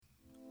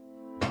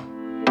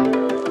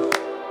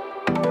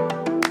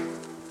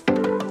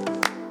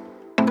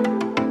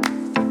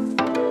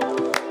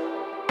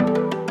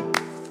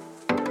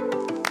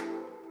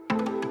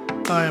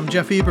Hi, I'm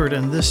Jeff Ebert,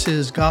 and this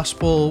is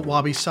Gospel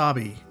Wabi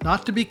Sabi,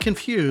 not to be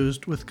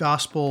confused with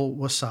Gospel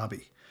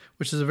Wasabi,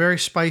 which is a very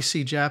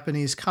spicy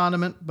Japanese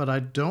condiment, but I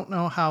don't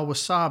know how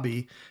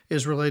wasabi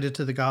is related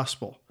to the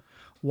gospel.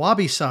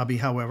 Wabi Sabi,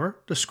 however,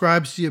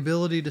 describes the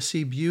ability to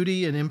see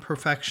beauty and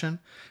imperfection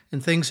in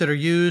things that are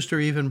used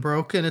or even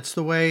broken. It's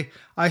the way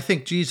I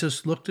think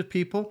Jesus looked at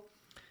people.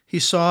 He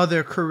saw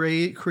their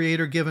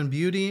Creator-given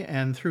beauty,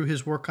 and through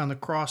his work on the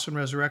cross and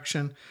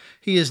resurrection,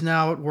 he is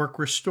now at work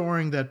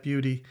restoring that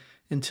beauty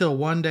until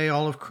one day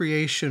all of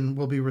creation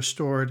will be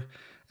restored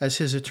as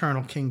his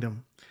eternal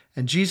kingdom.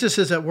 And Jesus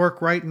is at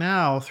work right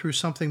now through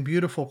something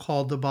beautiful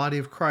called the body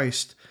of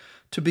Christ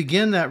to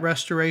begin that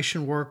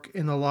restoration work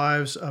in the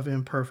lives of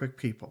imperfect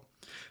people.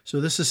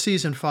 So this is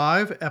Season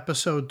 5,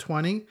 Episode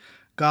 20,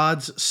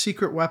 God's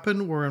Secret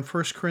Weapon. We're in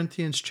 1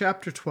 Corinthians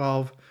chapter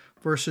 12,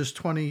 verses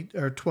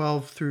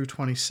 12 through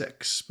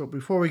 26. But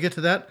before we get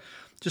to that,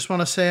 just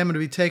want to say I'm going to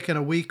be taking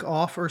a week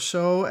off or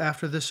so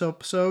after this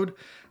episode,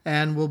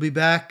 and we'll be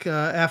back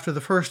after the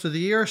first of the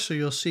year, so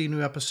you'll see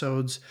new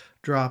episodes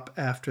drop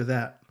after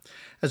that.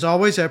 As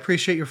always, I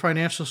appreciate your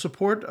financial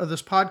support of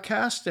this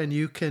podcast, and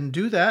you can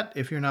do that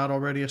if you're not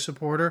already a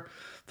supporter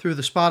through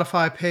the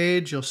Spotify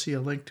page. You'll see a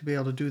link to be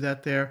able to do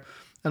that there,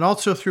 and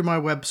also through my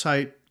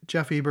website,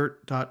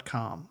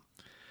 jeffebert.com.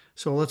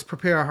 So let's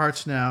prepare our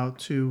hearts now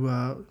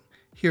to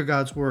hear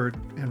God's word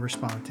and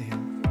respond to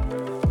him.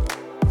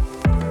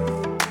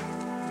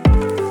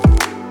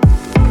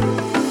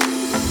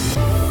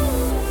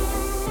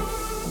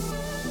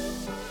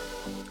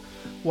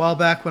 A while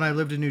back when I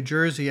lived in New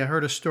Jersey, I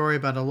heard a story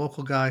about a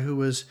local guy who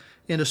was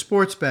into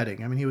sports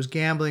betting. He was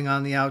gambling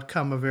on the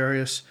outcome of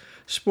various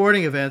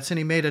sporting events, and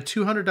he made a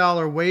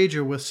 $200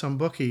 wager with some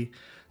bookie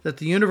that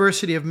the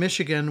University of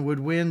Michigan would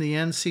win the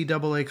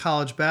NCAA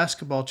college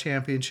basketball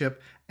championship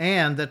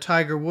and that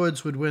Tiger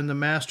Woods would win the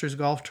Masters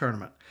golf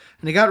tournament.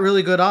 And he got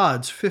really good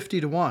odds,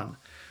 50-1,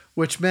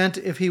 which meant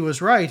if he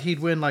was right, he'd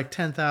win like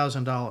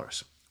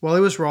 $10,000. Well,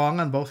 he was wrong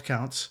on both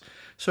counts,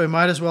 so he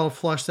might as well have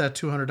flushed that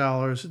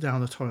 $200 down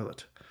the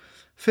toilet.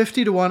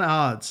 50-1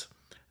 odds.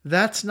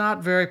 That's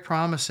not very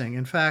promising.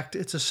 In fact,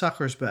 it's a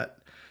sucker's bet.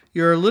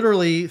 You're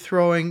literally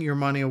throwing your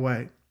money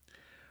away.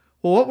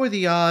 Well, what were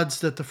the odds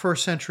that the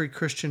first century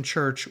Christian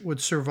church would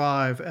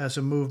survive as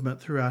a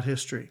movement throughout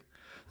history?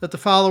 That the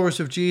followers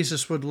of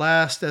Jesus would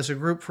last as a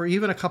group for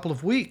even a couple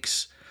of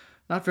weeks?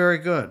 Not very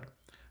good.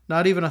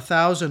 Not even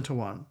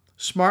 1,000-1.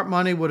 Smart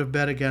money would have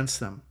bet against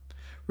them.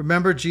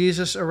 Remember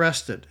Jesus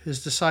arrested,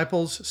 his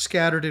disciples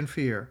scattered in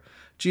fear.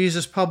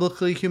 Jesus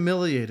publicly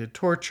humiliated,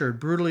 tortured,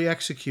 brutally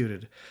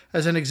executed,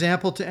 as an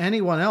example to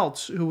anyone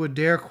else who would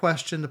dare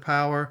question the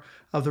power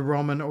of the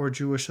Roman or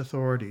Jewish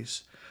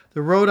authorities.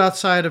 The road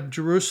outside of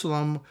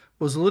Jerusalem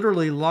was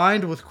literally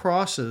lined with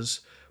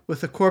crosses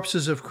with the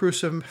corpses of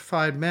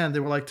crucified men.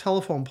 They were like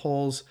telephone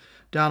poles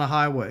down a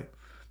highway.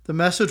 The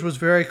message was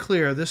very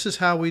clear. This is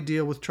how we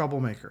deal with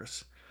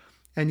troublemakers.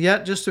 And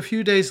yet, just a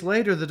few days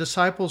later, the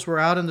disciples were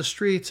out in the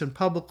streets and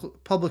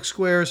public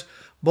squares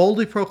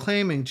boldly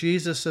proclaiming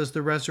Jesus as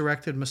the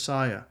resurrected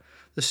Messiah,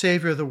 the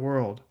Savior of the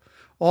world.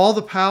 All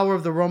the power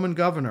of the Roman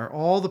governor,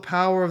 all the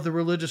power of the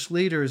religious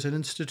leaders and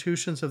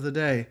institutions of the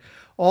day,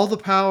 all the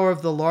power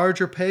of the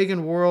larger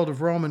pagan world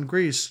of Rome and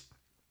Greece,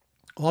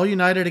 all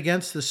united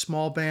against this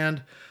small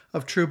band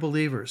of true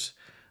believers.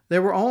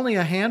 There were only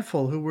a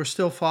handful who were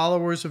still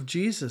followers of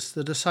Jesus.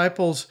 The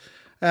disciples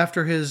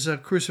after his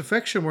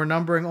crucifixion were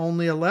numbering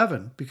only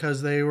 11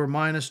 because they were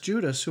minus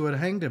Judas, who had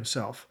hanged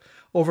himself,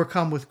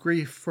 overcome with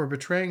grief for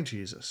betraying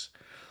Jesus.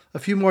 A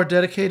few more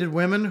dedicated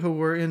women who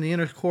were in the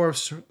inner core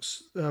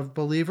of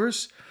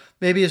believers,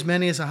 maybe as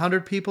many as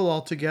 100 people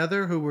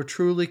altogether who were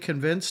truly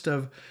convinced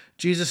of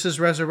Jesus'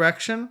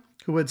 resurrection,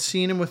 who had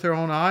seen him with their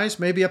own eyes,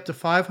 maybe up to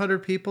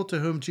 500 people to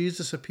whom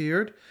Jesus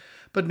appeared,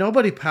 but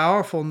nobody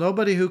powerful,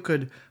 nobody who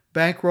could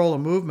bankroll a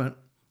movement,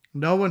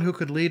 no one who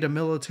could lead a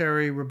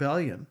military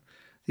rebellion.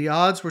 The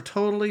odds were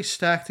totally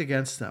stacked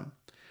against them.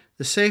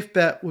 The safe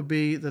bet would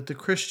be that the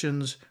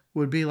Christians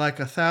would be like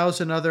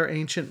 1,000 other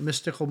ancient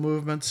mystical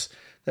movements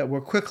that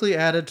were quickly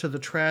added to the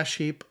trash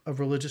heap of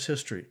religious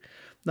history,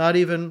 not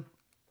even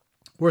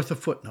worth a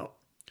footnote.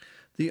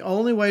 The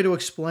only way to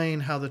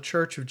explain how the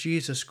Church of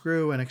Jesus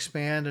grew and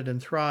expanded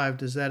and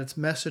thrived is that its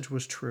message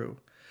was true.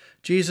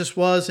 Jesus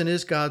was and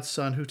is God's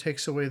Son who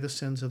takes away the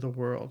sins of the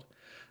world.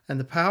 And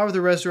the power of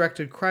the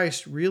resurrected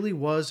Christ really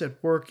was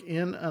at work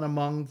in and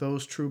among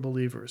those true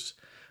believers.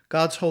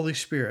 God's Holy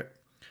Spirit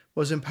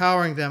was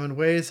empowering them in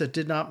ways that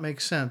did not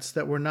make sense,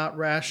 that were not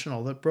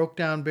rational, that broke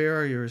down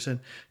barriers and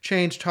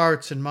changed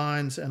hearts and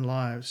minds and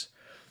lives.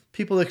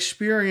 People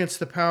experienced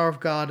the power of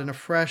God in a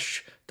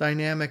fresh,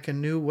 dynamic,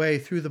 and new way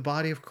through the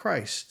body of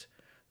Christ,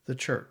 the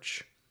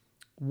church.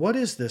 What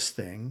is this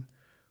thing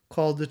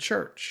called the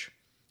church?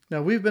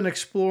 Now, we've been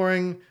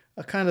exploring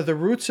kind of the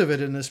roots of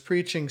it in this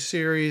preaching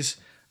series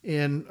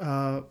in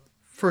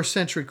first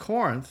century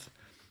Corinth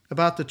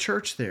about the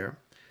church there.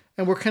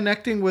 And we're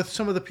connecting with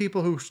some of the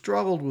people who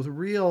struggled with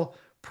real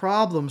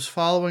problems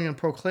following and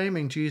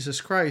proclaiming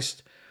Jesus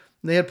Christ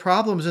They had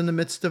problems in the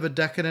midst of a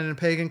decadent and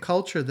pagan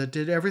culture that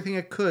did everything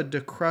it could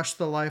to crush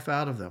the life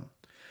out of them.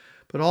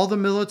 But all the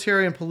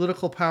military and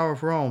political power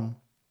of Rome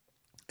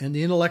and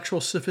the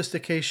intellectual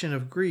sophistication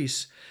of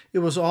Greece, it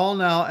was all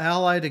now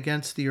allied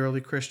against the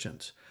early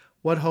Christians.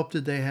 What hope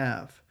did they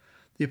have?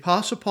 The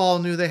Apostle Paul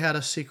knew they had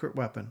a secret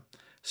weapon,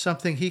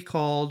 something he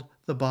called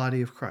the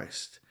body of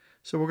Christ.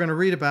 So we're going to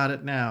read about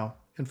it now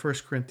in 1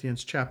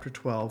 Corinthians chapter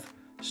 12,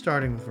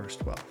 starting with verse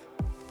 12.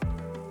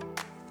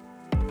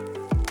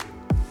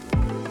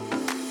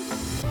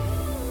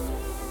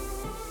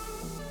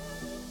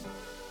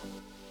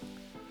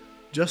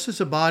 Just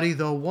as a body,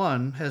 though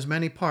one, has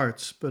many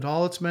parts, but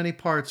all its many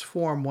parts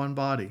form one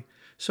body,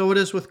 so it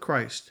is with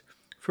Christ.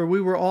 For we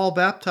were all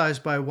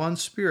baptized by one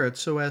Spirit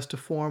so as to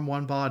form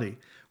one body,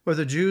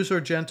 whether Jews or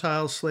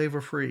Gentiles, slave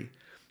or free.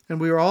 And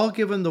we are all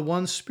given the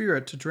one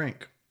Spirit to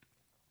drink.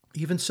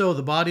 Even so,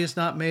 the body is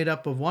not made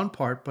up of one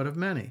part, but of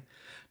many.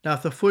 Now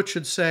if the foot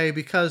should say,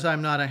 because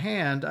I'm not a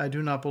hand, I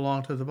do not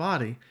belong to the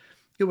body,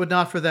 it would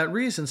not for that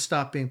reason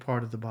stop being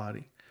part of the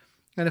body.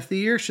 And if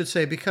the ear should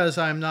say, because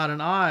I am not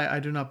an eye, I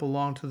do not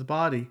belong to the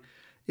body,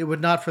 it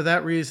would not for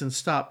that reason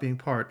stop being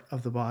part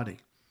of the body.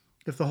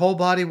 If the whole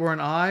body were an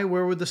eye,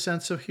 where would the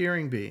sense of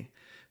hearing be?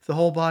 If the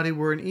whole body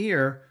were an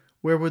ear,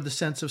 where would the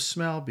sense of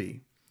smell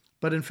be?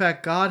 But in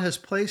fact, God has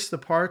placed the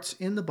parts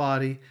in the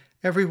body,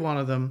 every one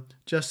of them,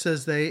 just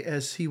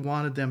as he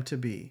wanted them to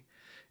be.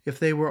 If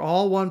they were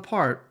all one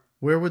part,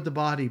 where would the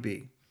body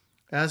be?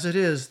 As it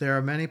is, there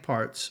are many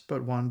parts,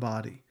 but one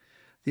body.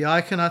 The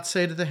eye cannot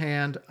say to the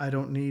hand, I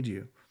don't need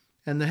you.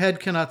 And the head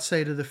cannot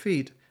say to the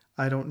feet,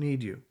 I don't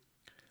need you.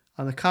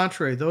 On the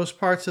contrary, those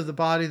parts of the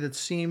body that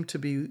seem to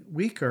be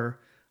weaker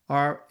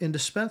are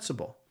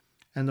indispensable,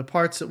 and the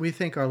parts that we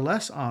think are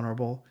less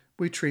honorable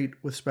we treat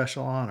with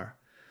special honor.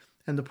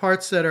 And the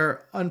parts that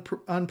are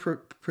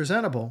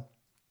unpresentable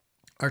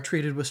are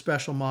treated with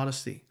special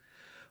modesty,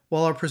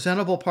 while our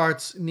presentable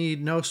parts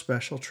need no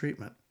special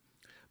treatment.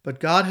 But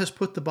God has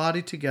put the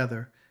body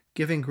together,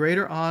 giving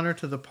greater honor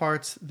to the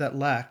parts that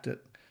lacked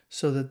it,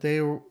 so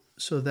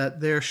that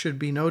there should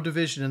be no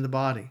division in the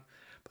body,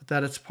 but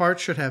that its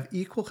parts should have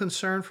equal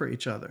concern for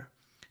each other.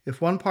 If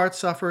one part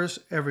suffers,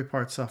 every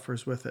part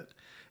suffers with it.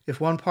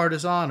 If one part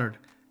is honored,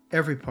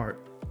 every part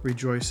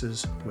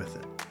rejoices with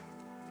it.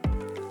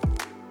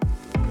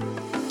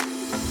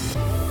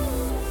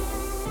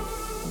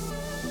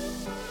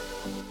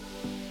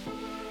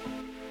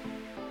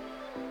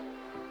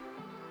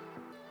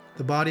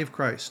 The body of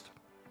Christ.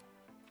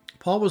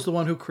 Paul was the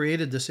one who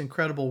created this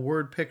incredible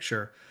word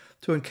picture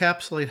to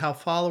encapsulate how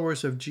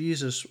followers of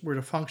Jesus were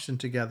to function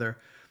together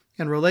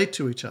and relate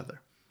to each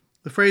other.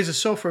 The phrase is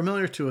so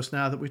familiar to us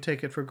now that we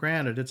take it for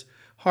granted. It's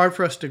hard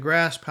for us to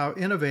grasp how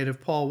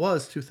innovative Paul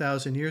was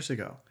 2,000 years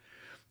ago.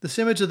 This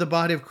image of the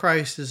body of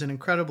Christ is an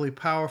incredibly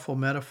powerful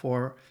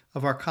metaphor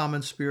of our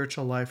common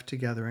spiritual life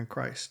together in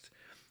Christ.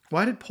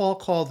 Why did Paul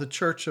call the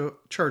church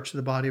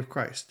the body of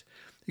Christ?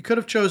 He could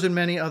have chosen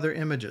many other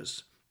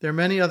images. There are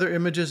many other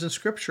images in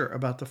Scripture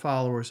about the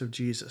followers of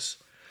Jesus.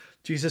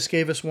 Jesus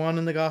gave us one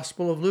in the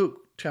Gospel of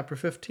Luke, chapter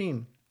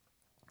 15.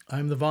 I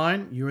am the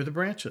vine, you are the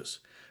branches.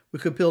 We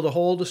could build a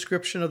whole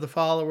description of the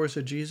followers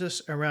of Jesus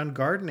around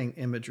gardening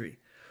imagery.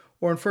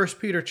 Or in 1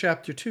 Peter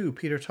chapter 2,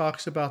 Peter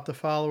talks about the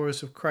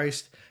followers of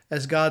Christ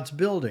as God's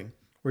building,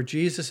 where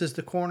Jesus is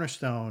the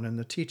cornerstone and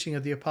the teaching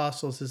of the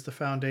apostles is the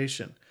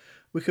foundation.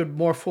 We could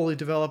more fully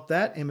develop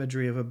that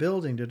imagery of a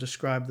building to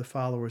describe the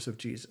followers of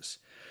Jesus.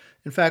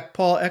 In fact,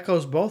 Paul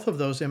echoes both of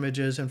those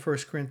images in 1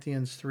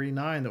 Corinthians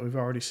 3:9 that we've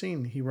already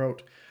seen. He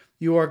wrote,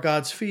 you are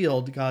God's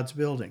field, God's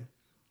building.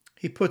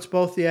 He puts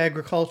both the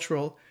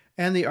agricultural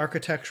and the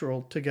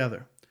architectural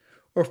together.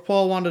 Or if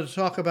Paul wanted to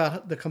talk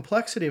about the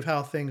complexity of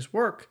how things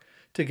work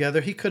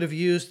together, he could have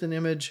used an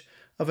image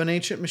of an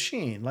ancient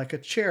machine, like a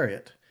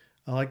chariot,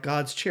 like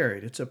God's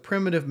chariot. It's a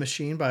primitive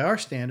machine by our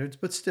standards,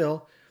 but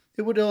still,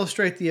 it would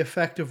illustrate the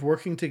effect of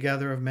working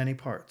together of many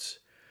parts.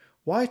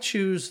 Why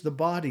choose the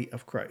body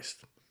of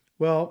Christ?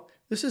 Well,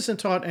 this isn't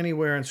taught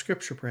anywhere in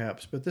Scripture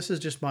perhaps, but this is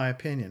just my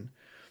opinion,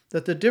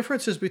 that the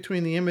differences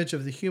between the image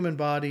of the human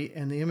body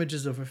and the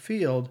images of a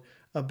field,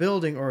 a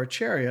building, or a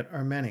chariot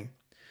are many.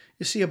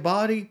 You see, a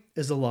body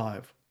is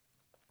alive.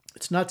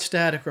 It's not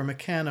static or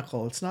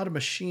mechanical. It's not a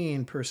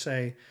machine per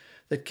se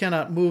that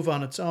cannot move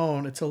on its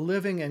own. It's a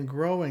living and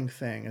growing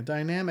thing, a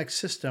dynamic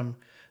system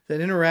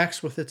that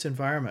interacts with its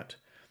environment.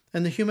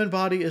 And the human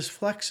body is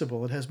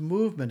flexible. It has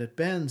movement. It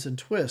bends and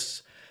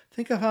twists.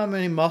 Think of how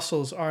many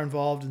muscles are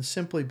involved in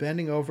simply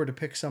bending over to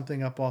pick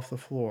something up off the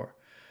floor.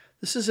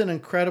 This is an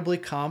incredibly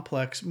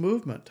complex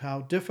movement,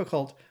 how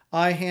difficult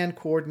eye-hand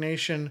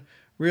coordination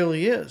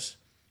really is.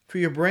 For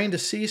your brain to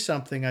see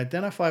something,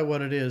 identify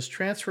what it is,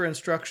 transfer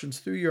instructions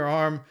through your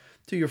arm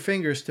to your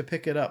fingers to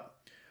pick it up,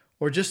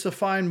 or just the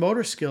fine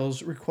motor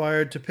skills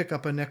required to pick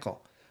up a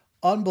nickel.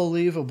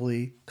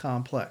 Unbelievably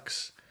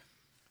complex.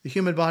 The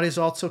human body is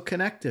also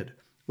connected.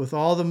 With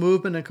all the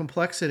movement and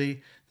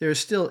complexity, there is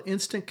still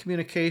instant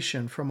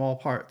communication from all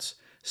parts.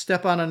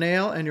 Step on a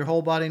nail and your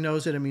whole body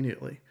knows it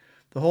immediately.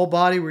 The whole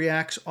body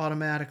reacts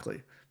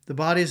automatically. The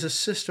body is a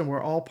system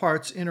where all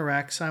parts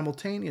interact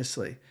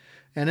simultaneously,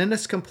 and in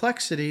its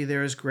complexity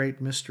there is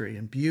great mystery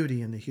and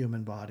beauty in the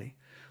human body.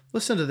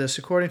 Listen to this.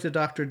 According to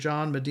Dr.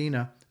 John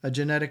Medina, a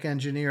genetic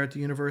engineer at the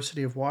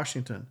University of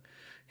Washington,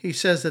 he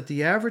says that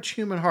the average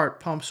human heart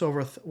pumps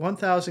over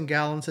 1,000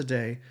 gallons a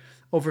day,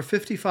 over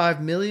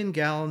 55 million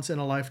gallons in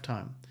a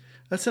lifetime.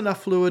 That's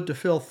enough fluid to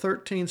fill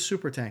 13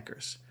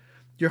 supertankers.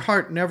 Your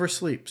heart never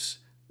sleeps,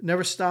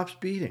 never stops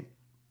beating.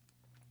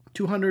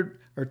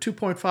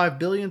 2.5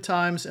 billion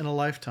times in a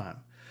lifetime.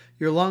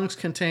 Your lungs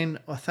contain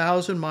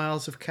 1,000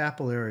 miles of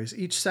capillaries.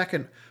 Each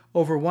second,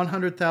 over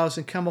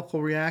 100,000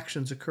 chemical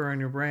reactions occur in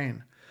your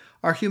brain.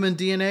 Our human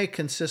DNA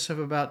consists of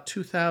about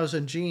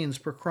 2,000 genes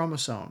per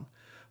chromosome.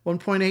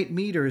 1.8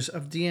 meters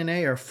of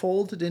DNA are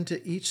folded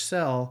into each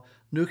cell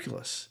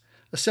nucleus.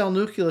 A cell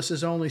nucleus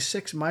is only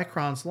 6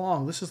 microns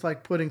long. This is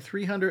like putting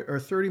 300 or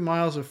 30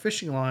 miles of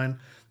fishing line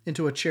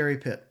into a cherry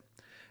pit.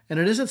 And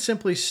it isn't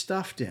simply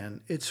stuffed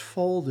in, it's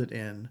folded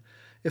in.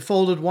 If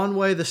folded one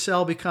way, the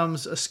cell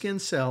becomes a skin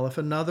cell, if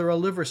another, a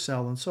liver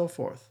cell, and so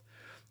forth.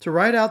 To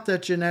write out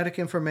that genetic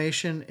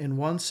information in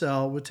one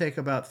cell would take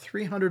about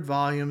 300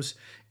 volumes,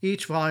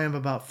 each volume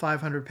about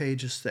 500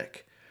 pages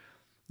thick.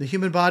 The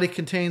human body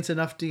contains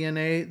enough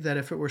DNA that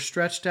if it were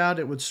stretched out,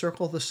 it would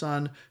circle the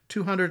sun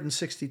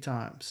 260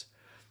 times.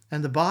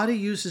 And the body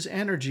uses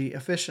energy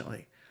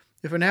efficiently.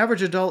 If an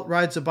average adult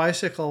rides a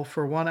bicycle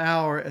for 1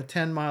 hour at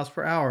 10 miles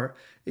per hour,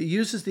 it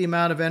uses the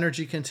amount of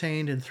energy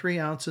contained in 3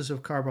 ounces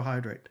of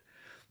carbohydrate.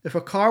 If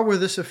a car were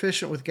this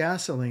efficient with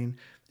gasoline,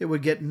 it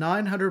would get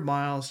 900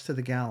 miles to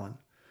the gallon.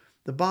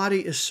 The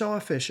body is so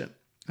efficient,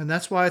 and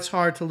that's why it's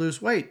hard to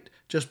lose weight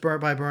just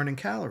by burning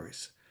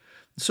calories.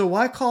 So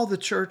why call the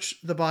church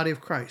the body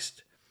of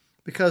Christ?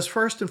 Because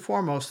first and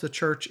foremost, the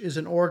church is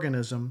an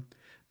organism,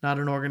 not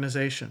an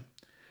organization.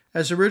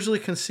 As originally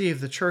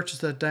conceived, the church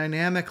is a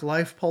dynamic,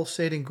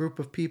 life-pulsating group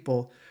of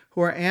people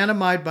who are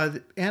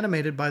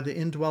animated by the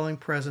indwelling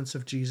presence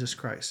of Jesus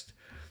Christ.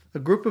 A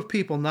group of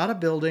people, not a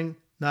building,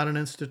 not an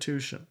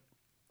institution.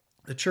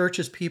 The church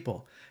is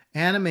people,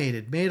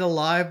 animated, made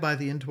alive by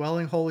the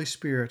indwelling Holy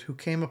Spirit who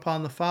came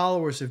upon the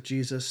followers of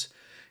Jesus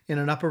in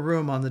an upper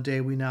room on the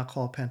day we now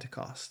call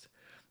Pentecost.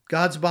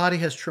 God's body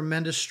has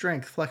tremendous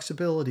strength,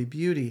 flexibility,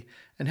 beauty,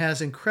 and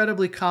has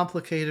incredibly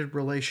complicated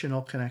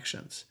relational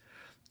connections.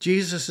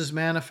 Jesus is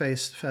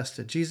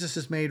manifested. Jesus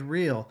is made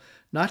real,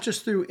 not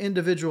just through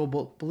individual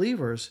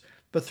believers,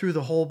 but through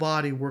the whole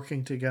body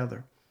working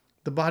together.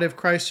 The body of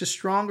Christ is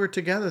stronger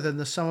together than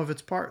the sum of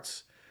its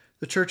parts.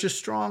 The church is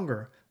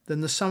stronger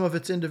than the sum of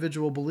its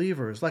individual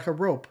believers, like a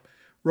rope.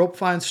 Rope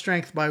finds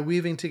strength by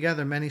weaving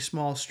together many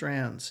small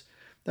strands.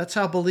 That's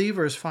how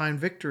believers find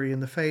victory in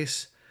the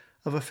face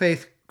of a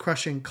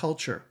faith-crushing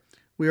culture.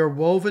 We are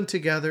woven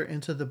together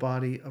into the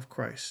body of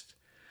Christ.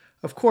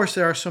 Of course,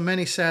 there are so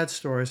many sad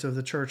stories of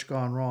the church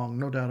gone wrong,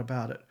 no doubt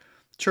about it.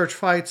 Church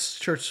fights,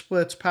 church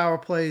splits, power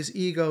plays,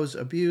 egos,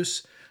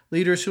 abuse,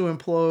 leaders who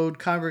implode,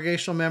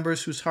 congregational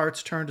members whose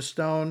hearts turn to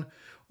stone,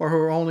 or who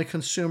are only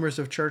consumers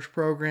of church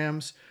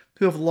programs,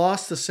 who have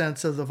lost the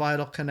sense of the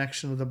vital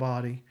connection of the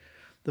body.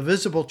 The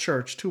visible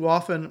church, too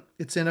often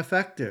it's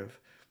ineffective.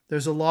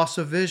 There's a loss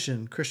of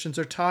vision. Christians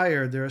are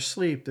tired, they're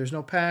asleep, there's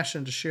no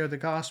passion to share the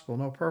gospel,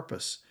 no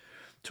purpose.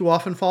 Too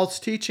often false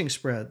teaching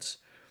spreads.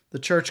 The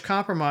church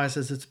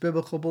compromises its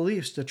biblical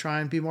beliefs to try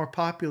and be more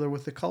popular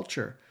with the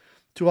culture.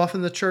 Too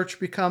often the church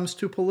becomes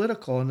too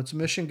political and its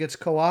mission gets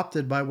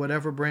co-opted by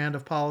whatever brand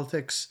of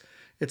politics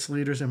its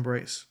leaders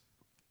embrace.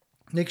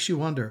 Makes you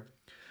wonder,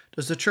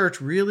 does the church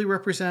really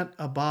represent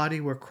a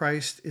body where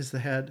Christ is the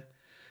head?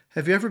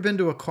 Have you ever been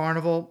to a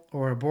carnival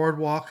or a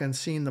boardwalk and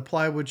seen the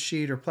plywood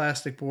sheet or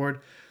plastic board,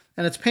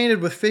 and it's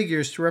painted with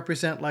figures to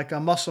represent like a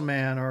muscle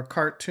man or a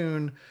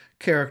cartoon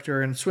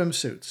character in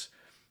swimsuits?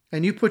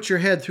 And you put your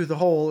head through the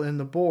hole in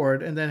the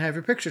board and then have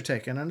your picture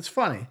taken. And it's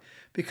funny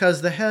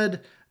because the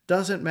head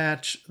doesn't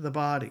match the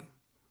body.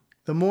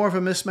 The more of a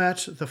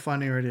mismatch, the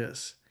funnier it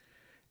is.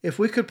 If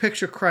we could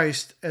picture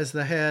Christ as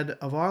the head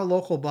of our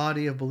local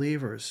body of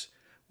believers,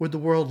 would the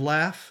world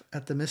laugh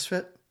at the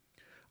misfit?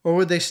 Or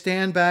would they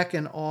stand back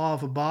in awe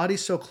of a body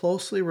so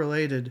closely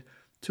related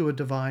to a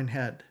divine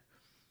head?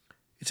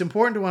 It's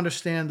important to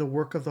understand the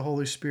work of the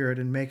Holy Spirit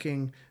in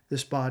making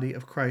this body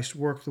of Christ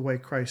work the way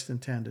Christ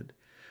intended.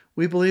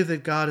 We believe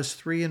that God is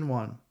three in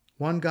one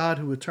God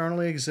who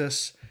eternally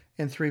exists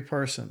in 3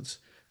 persons,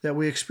 that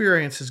we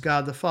experience as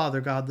God the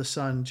Father, God the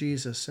Son,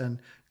 Jesus, and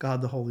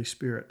God the Holy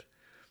Spirit.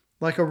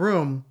 Like a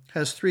room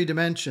has 3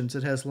 dimensions,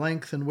 it has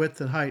length and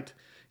width and height.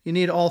 You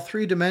need all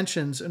 3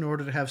 dimensions in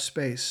order to have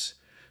space.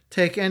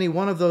 Take any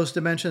one of those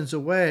dimensions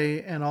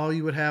away, and all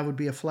you would have would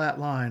be a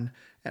flat line,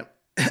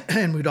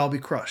 and we'd all be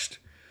crushed.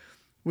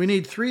 We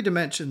need 3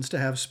 dimensions to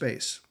have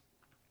space.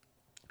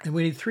 And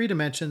we need 3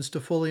 dimensions to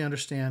fully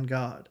understand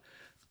God.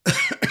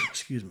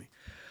 Excuse me.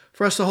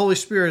 For us, the Holy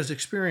Spirit is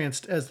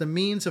experienced as the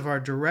means of our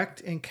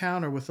direct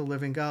encounter with the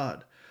living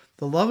God.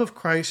 The love of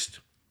Christ,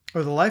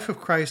 or the life of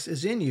Christ,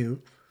 is in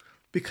you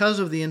because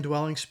of the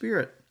indwelling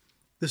Spirit.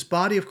 This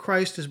body of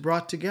Christ is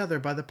brought together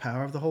by the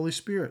power of the Holy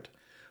Spirit.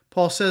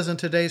 Paul says in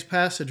today's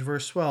passage,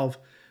 verse 12,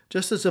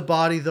 just as a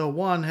body, though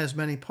one, has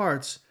many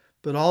parts,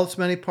 but all its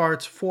many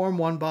parts form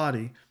one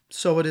body,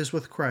 so it is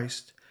with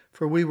Christ.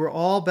 For we were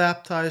all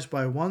baptized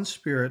by one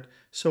Spirit,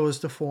 so as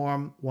to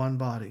form one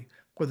body.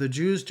 Whether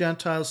Jews,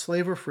 Gentiles,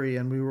 slave or free,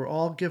 and we were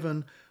all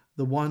given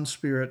the one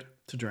Spirit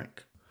to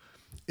drink.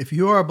 If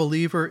you are a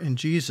believer in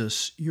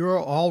Jesus, you are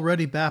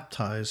already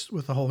baptized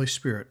with the Holy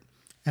Spirit,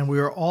 and we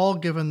are all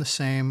given the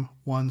same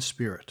one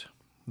Spirit.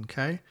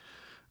 Okay?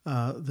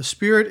 The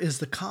Spirit is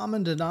the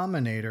common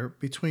denominator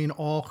between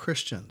all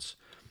Christians.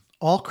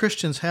 All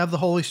Christians have the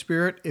Holy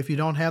Spirit. If you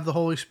don't have the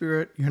Holy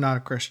Spirit, you're not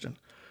a Christian.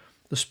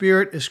 The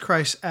Spirit is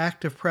Christ's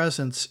active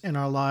presence in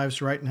our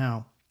lives right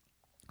now.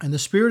 And the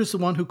Spirit is the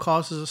one who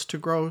causes us to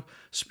grow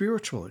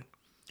spiritually.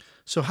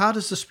 So how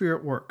does the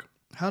Spirit work?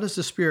 How does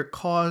the Spirit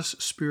cause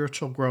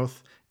spiritual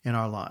growth in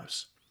our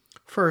lives?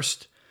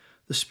 First,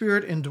 the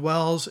Spirit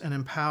indwells and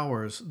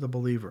empowers the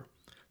believer.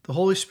 The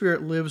Holy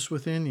Spirit lives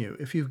within you.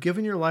 If you've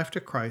given your life to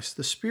Christ,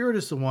 the Spirit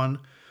is the one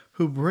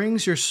who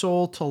brings your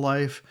soul to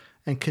life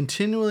and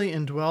continually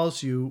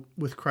indwells you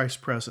with Christ's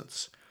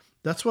presence.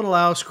 That's what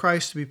allows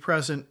Christ to be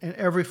present in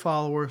every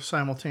follower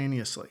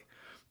simultaneously.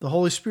 The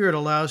Holy Spirit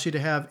allows you to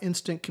have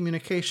instant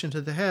communication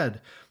to the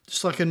head,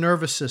 just like a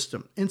nervous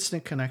system,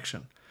 instant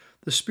connection.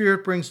 The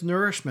Spirit brings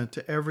nourishment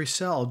to every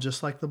cell,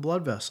 just like the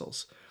blood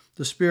vessels.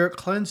 The Spirit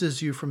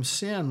cleanses you from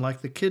sin,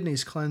 like the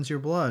kidneys cleanse your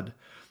blood.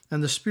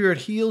 And the Spirit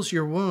heals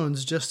your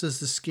wounds, just as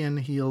the skin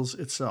heals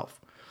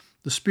itself.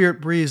 The Spirit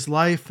breathes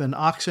life and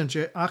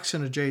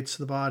oxygenates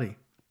the body.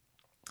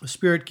 The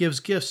Spirit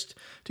gives gifts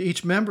to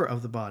each member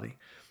of the body.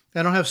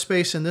 I don't have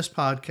space in this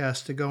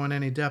podcast to go in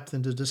any depth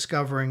into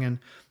discovering and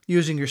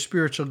using your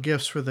spiritual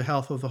gifts for the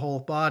health of the whole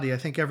body. I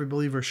think every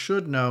believer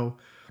should know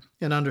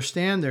and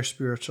understand their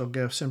spiritual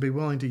gifts and be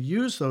willing to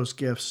use those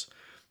gifts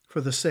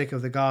for the sake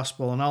of the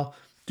gospel. And I'll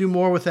do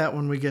more with that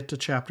when we get to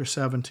chapter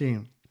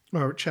 14,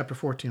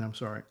 I'm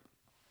sorry.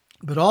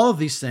 But all of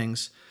these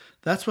things,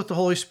 that's what the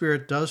Holy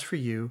Spirit does for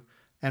you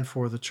and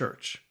for the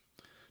church.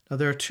 Now,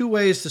 there are two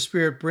ways the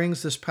Spirit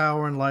brings this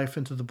power and life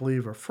into the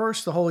believer.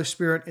 First, the Holy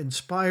Spirit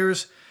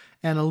inspires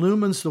and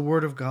illumines the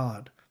Word of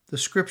God, the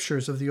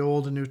Scriptures of the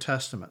Old and New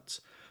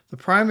Testaments. The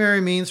primary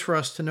means for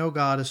us to know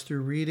God is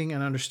through reading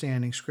and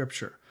understanding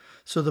Scripture.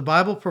 So the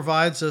Bible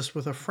provides us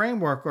with a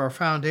framework or a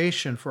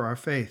foundation for our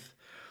faith.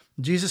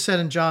 Jesus said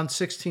in John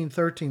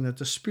 16:13 that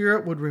the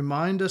Spirit would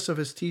remind us of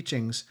His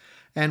teachings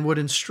and would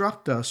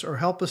instruct us or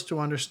help us to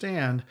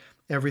understand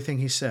everything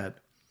He said,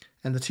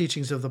 and the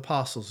teachings of the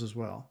apostles as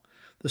well.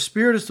 The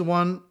Spirit is the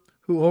one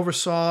who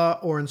oversaw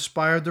or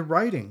inspired the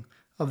writing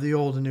of the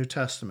Old and New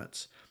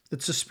Testaments.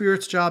 It's the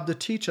Spirit's job to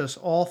teach us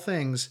all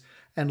things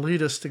and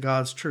lead us to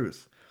God's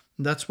truth.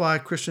 And that's why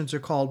Christians are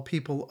called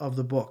people of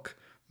the book,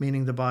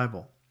 meaning the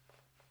Bible.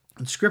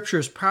 And Scripture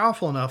is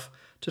powerful enough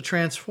to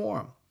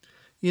transform.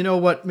 You know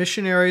what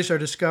missionaries are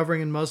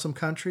discovering in Muslim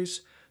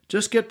countries?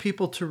 Just get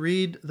people to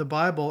read the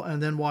Bible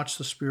and then watch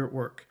the Spirit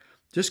work.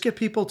 Just get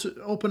people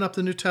to open up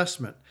the New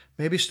Testament.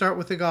 Maybe start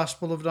with the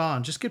Gospel of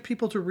John. Just get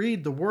people to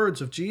read the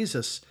words of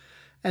Jesus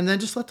and then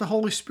just let the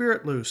Holy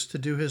Spirit loose to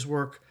do His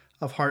work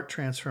of heart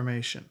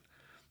transformation.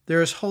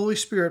 There is Holy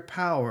Spirit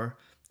power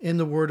in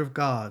the Word of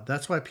God.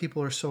 That's why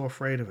people are so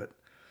afraid of it.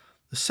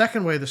 The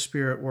second way the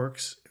Spirit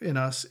works in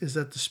us is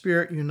that the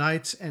Spirit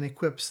unites and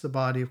equips the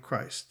body of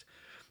Christ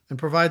and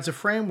provides a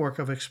framework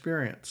of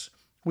experience.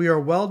 We are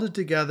welded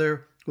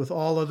together with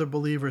all other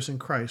believers in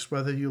Christ,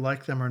 whether you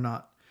like them or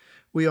not.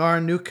 We are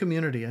a new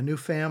community, a new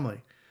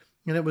family,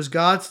 and it was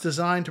God's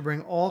design to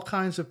bring all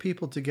kinds of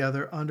people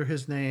together under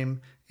His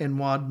name in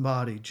one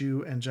body,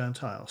 Jew and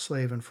Gentile,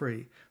 slave and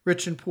free,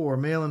 rich and poor,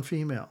 male and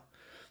female.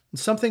 And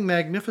something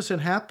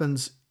magnificent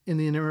happens in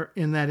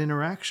that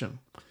interaction.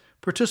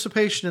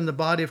 Participation in the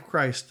body of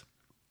Christ,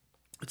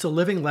 it's a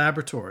living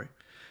laboratory.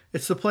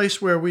 It's the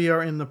place where we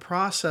are in the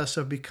process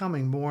of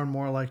becoming more and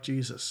more like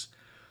Jesus.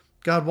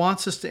 God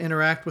wants us to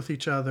interact with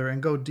each other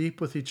and go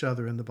deep with each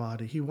other in the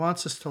body. He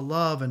wants us to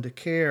love and to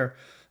care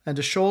and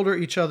to shoulder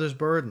each other's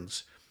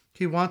burdens.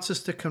 He wants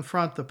us to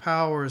confront the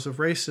powers of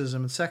racism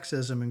and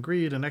sexism and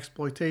greed and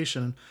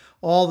exploitation and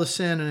all the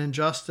sin and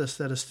injustice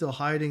that is still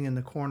hiding in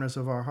the corners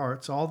of our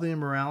hearts, all the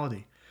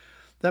immorality.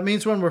 That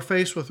means when we're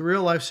faced with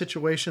real-life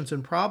situations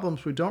and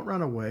problems, we don't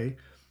run away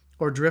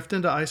or drift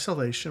into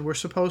isolation. We're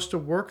supposed to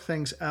work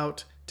things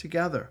out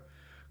together,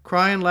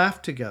 cry and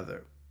laugh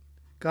together.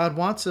 God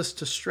wants us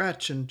to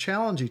stretch and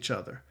challenge each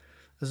other.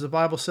 As the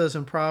Bible says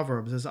in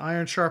Proverbs, as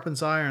iron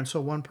sharpens iron,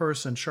 so one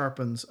person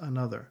sharpens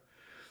another.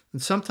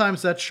 And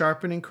sometimes that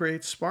sharpening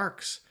creates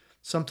sparks.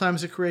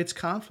 Sometimes it creates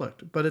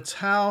conflict. But it's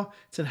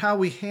in how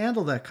we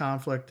handle that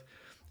conflict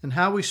and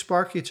how we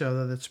spark each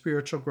other that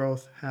spiritual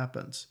growth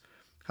happens,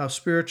 how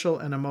spiritual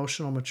and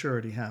emotional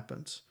maturity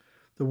happens.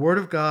 The Word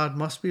of God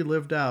must be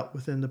lived out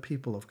within the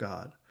people of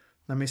God.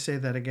 Let me say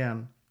that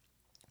again.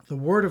 The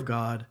Word of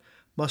God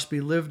must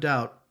be lived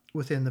out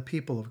within the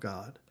people of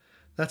God.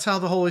 That's how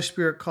the Holy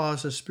Spirit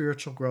causes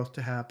spiritual growth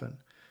to happen.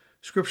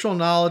 Scriptural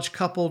knowledge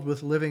coupled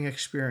with living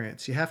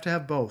experience. You have to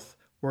have both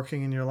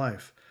working in your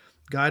life.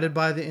 guided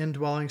by the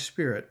indwelling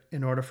Spirit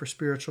in order for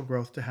spiritual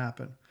growth to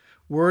happen.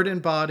 Word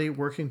and body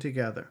working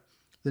together.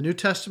 The New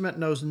Testament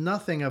knows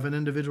nothing of an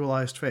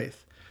individualized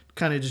faith,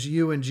 kind of just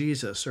you and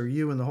Jesus or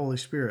you and the Holy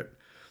Spirit.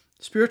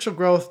 Spiritual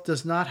growth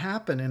does not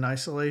happen in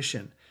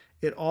isolation.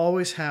 It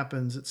always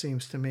happens, it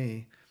seems to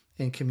me,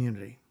 in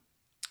community.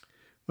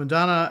 When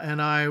Donna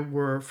and I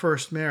were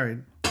first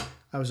married,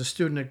 I was a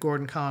student at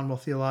Gordon Conwell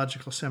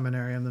Theological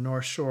Seminary on the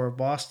North Shore of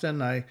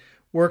Boston. I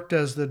worked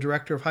as the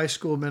director of high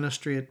school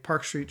ministry at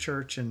Park Street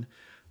Church in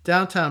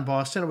downtown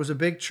Boston. It was a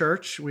big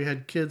church. We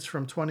had kids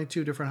from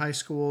 22 different high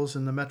schools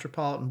in the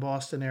metropolitan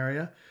Boston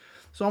area.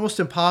 It's almost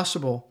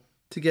impossible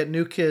to get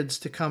new kids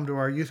to come to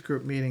our youth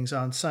group meetings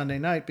on Sunday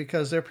night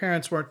because their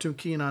parents weren't too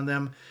keen on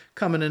them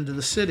coming into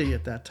the city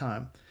at that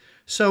time.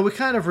 So we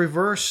kind of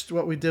reversed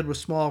what we did with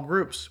small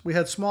groups. We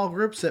had small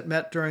groups that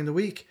met during the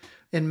week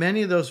in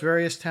many of those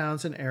various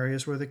towns and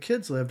areas where the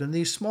kids lived. And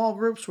these small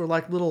groups were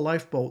like little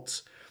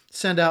lifeboats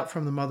sent out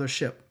from the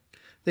mothership.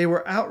 They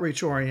were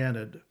outreach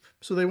oriented,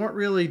 so they weren't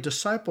really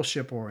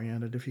discipleship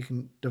oriented, if you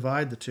can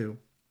divide the two.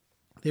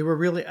 They were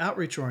really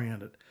outreach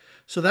oriented.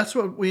 So that's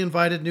what we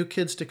invited new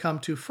kids to come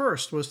to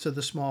first, was to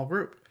the small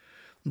group.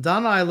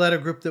 Don and I led a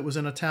group that was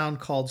in a town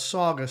called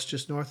Saugus,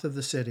 just north of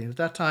the city. And at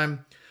that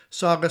time,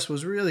 Saugus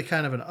was really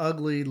kind of an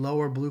ugly,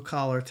 lower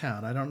blue-collar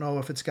town. I don't know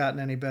if it's gotten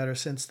any better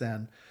since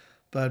then,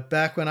 but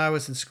back when I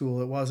was in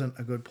school, it wasn't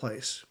a good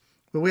place.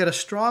 But we had a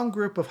strong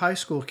group of high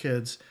school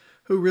kids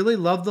who really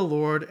loved the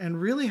Lord and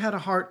really had a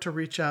heart to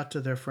reach out to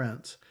their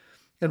friends.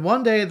 And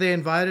one day they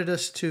invited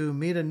us to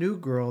meet a new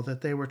girl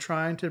that they were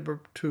trying to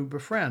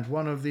befriend,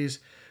 one of these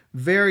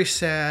very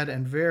sad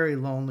and very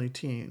lonely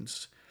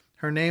teens.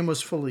 Her name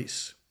was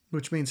Felice,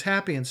 which means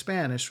happy in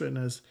Spanish, and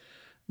has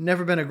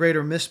never been a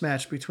greater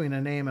mismatch between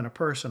a name and a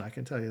person, I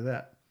can tell you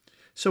that.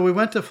 So we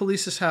went to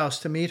Felice's house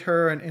to meet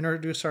her and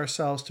introduce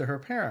ourselves to her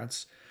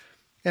parents.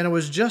 And it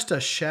was just a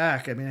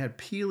shack. I mean, it had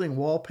peeling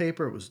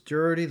wallpaper. It was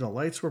dirty. The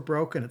lights were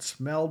broken. It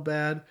smelled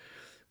bad.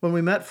 When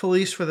we met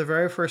Felice for the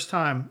very first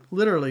time,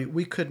 literally,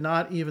 we could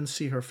not even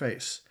see her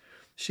face.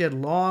 She had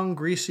long,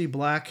 greasy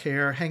black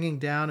hair hanging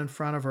down in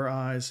front of her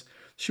eyes.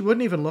 She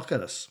wouldn't even look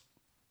at us.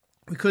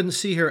 We couldn't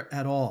see her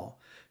at all.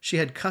 She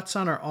had cuts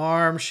on her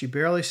arms. She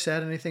barely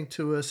said anything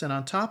to us. And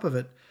on top of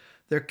it,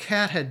 their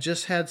cat had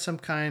just had some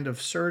kind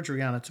of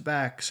surgery on its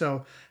back.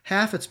 So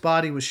half its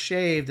body was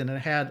shaved and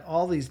it had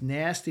all these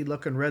nasty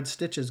looking red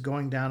stitches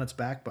going down its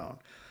backbone.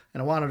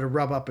 And it wanted to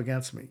rub up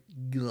against me.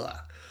 Ugh.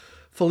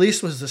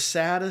 Felice was the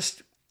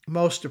saddest,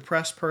 most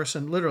depressed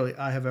person literally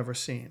I have ever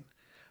seen.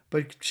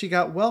 But she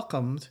got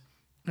welcomed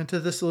into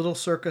this little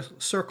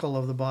circle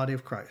of the body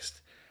of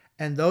Christ.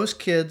 And those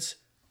kids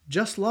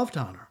just loved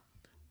on her.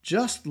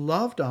 Just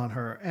loved on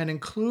her and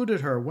included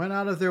her, went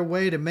out of their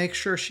way to make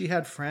sure she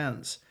had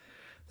friends.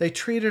 They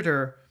treated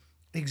her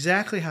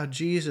exactly how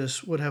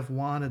Jesus would have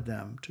wanted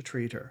them to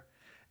treat her.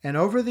 And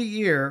over the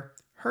year,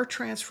 her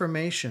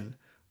transformation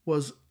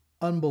was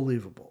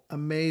unbelievable,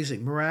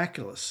 amazing,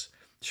 miraculous.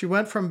 She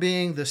went from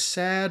being the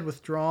sad,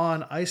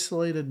 withdrawn,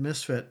 isolated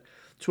misfit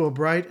to a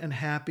bright and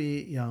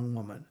happy young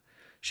woman.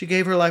 She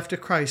gave her life to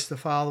Christ the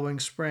following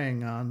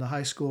spring on the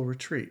high school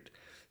retreat.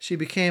 She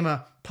became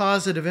a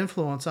positive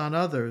influence on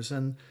others,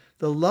 and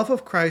the love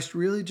of Christ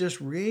really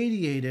just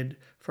radiated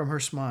from her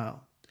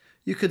smile.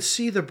 You could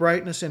see the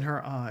brightness in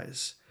her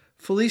eyes.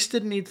 Felice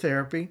didn't need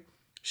therapy.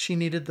 She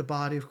needed the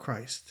body of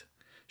Christ.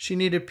 She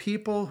needed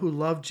people who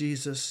loved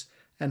Jesus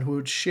and who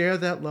would share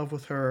that love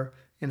with her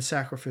in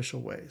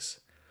sacrificial ways.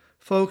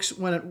 Folks,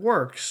 when it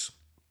works,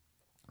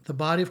 the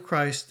body of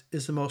Christ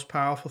is the most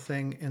powerful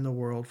thing in the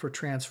world for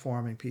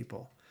transforming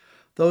people.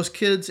 Those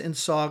kids in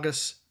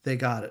Saugus, they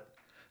got it.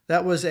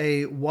 That was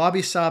a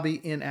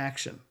wabi-sabi in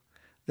action.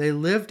 They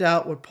lived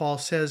out what Paul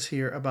says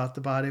here about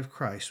the body of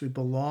Christ. We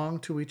belong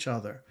to each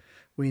other.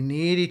 We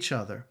need each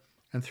other.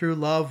 And through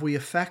love, we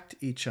affect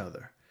each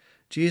other.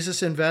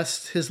 Jesus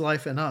invests his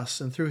life in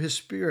us, and through his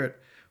Spirit,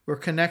 we're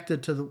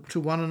connected to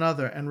one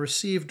another and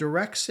receive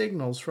direct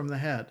signals from the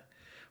head.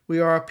 We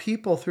are a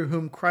people through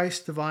whom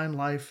Christ's divine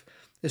life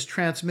is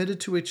transmitted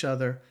to each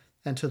other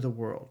and to the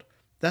world.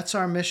 That's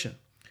our mission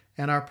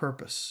and our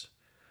purpose.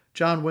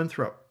 John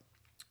Winthrop,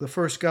 the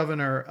first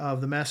governor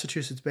of the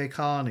Massachusetts Bay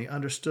Colony,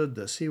 understood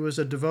this. He was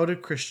a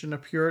devoted Christian, a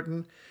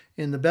Puritan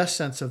in the best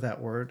sense of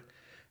that word.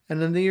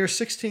 And in the year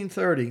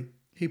 1630,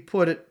 he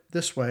put it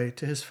this way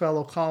to his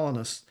fellow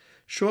colonists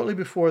shortly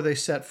before they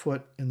set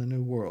foot in the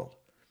New World.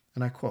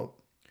 And I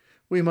quote,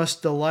 "We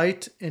must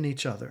delight in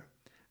each other,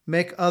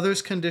 make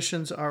others'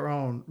 conditions our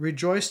own,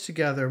 rejoice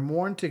together,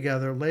 mourn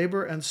together,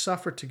 labor and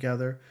suffer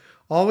together,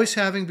 always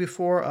having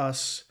before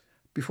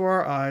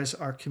our eyes,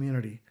 our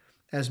community,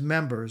 as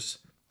members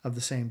of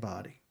the same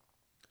body."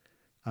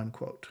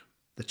 Unquote.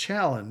 The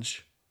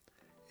challenge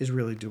is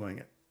really doing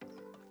it.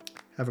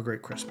 Have a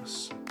great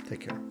Christmas.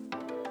 Take care.